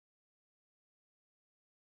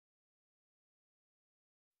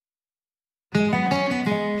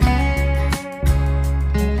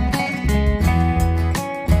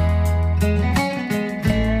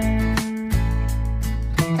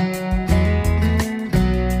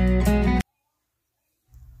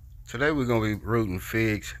Today we're going to be rooting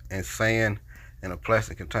figs and sand in a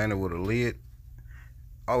plastic container with a lid.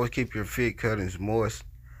 Always keep your fig cuttings moist.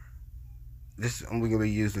 We're going to be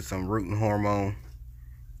using some rooting hormone,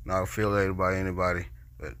 not affiliated by anybody,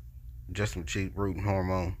 but just some cheap rooting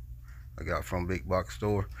hormone I got from a big box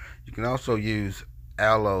store. You can also use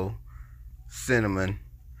aloe, cinnamon,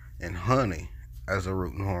 and honey as a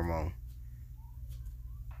rooting hormone.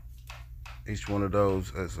 Each one of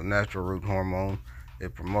those is a natural root hormone.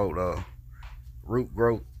 It promotes root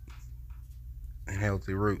growth and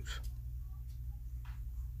healthy roots.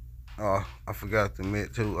 I forgot to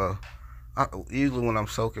admit too, usually when I'm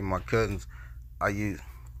soaking my cuttings, I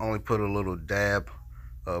only put a little dab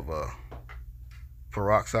of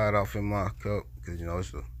peroxide off in my cup, because you know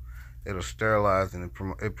it'll sterilize and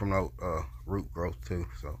it promote root growth too.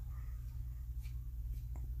 So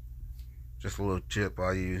just a little chip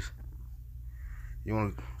I use. You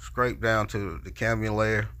want to scrape down to the cambium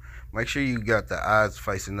layer. Make sure you got the eyes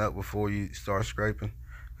facing up before you start scraping,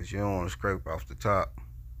 because you don't want to scrape off the top.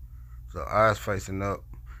 So eyes facing up,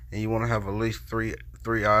 and you want to have at least three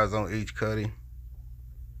eyes on each cutting.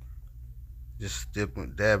 Just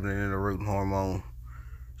dabbing it in the rooting hormone,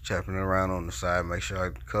 chopping it around on the side. Make sure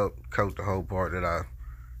I coat the whole part that I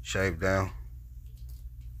shaved down.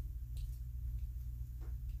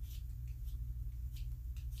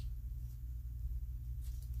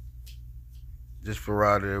 This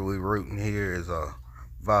variety that we're rooting here is a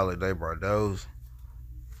Violet de Bordeaux.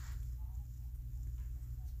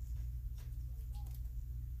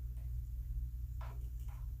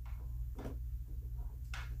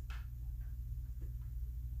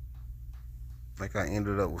 I think I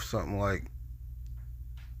ended up with something like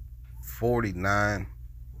 49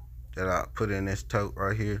 that I put in this tote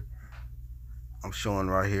right here. I'm showing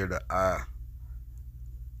right here the eye,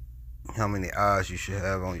 how many eyes you should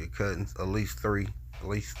have on your cuttings. At least three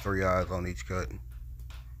eyes on each cutting.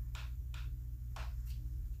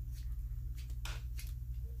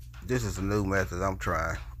 This is a new method I'm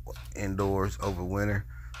trying indoors over winter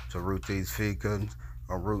to root these fig cuttings.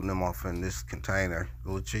 I'm rooting them off in this container, a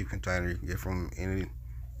little cheap container you can get from any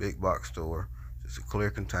big box store. Just a clear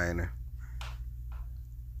container,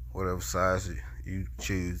 whatever size you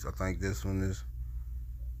choose. I think this one is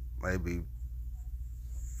maybe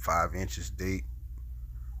 5 inches deep,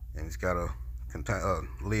 and it's got a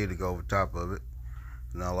lid to go over top of it.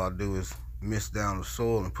 And all I do is mist down the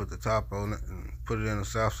soil and put the top on it and put it in a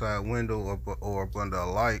south side window or up under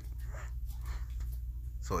a light,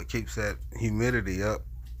 so it keeps that humidity up,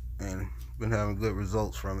 and been having good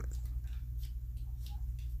results from it.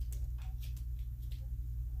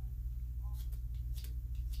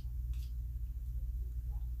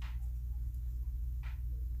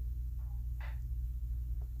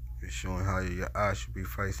 Just showing how your eyes should be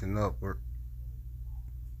facing upward.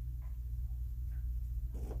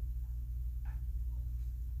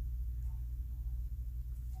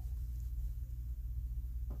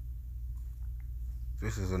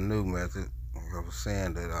 This is a new method. I was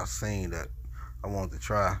saying that I seen that I wanted to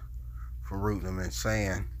try for rooting them in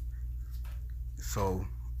sand. So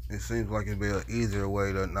it seems like it'd be an easier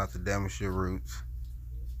way to not to damage your roots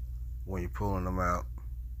when you're pulling them out,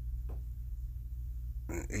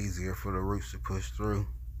 and easier for the roots to push through.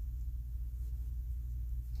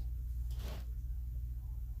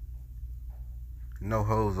 No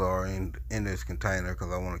holes are in this container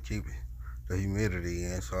because I want to keep the humidity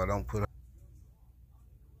in, so I don't put.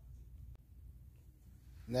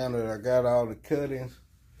 Now that I got all the cuttings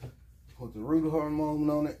with the root hormone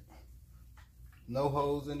on it, no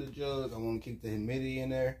holes in the jug, I want to keep the humidity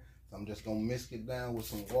in there. So I'm just going to mix it down with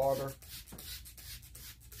some water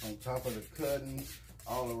on top of the cuttings,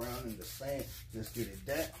 all around in the sand. Just get it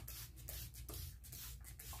down.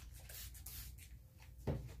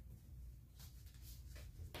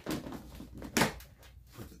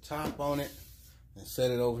 Put the top on it and set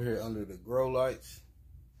it over here under the grow lights.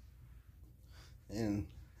 And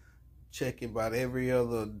check it about every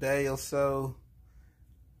other day or so.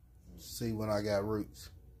 See when I got roots.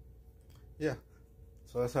 Yeah,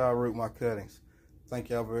 so that's how I root my cuttings. Thank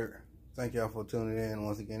y'all for tuning in.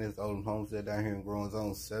 Once again, it's Oldham Homestead down here in Growing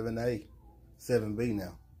Zone 7A, 7B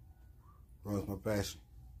now. Growing's my passion.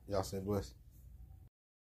 Y'all stay blessed.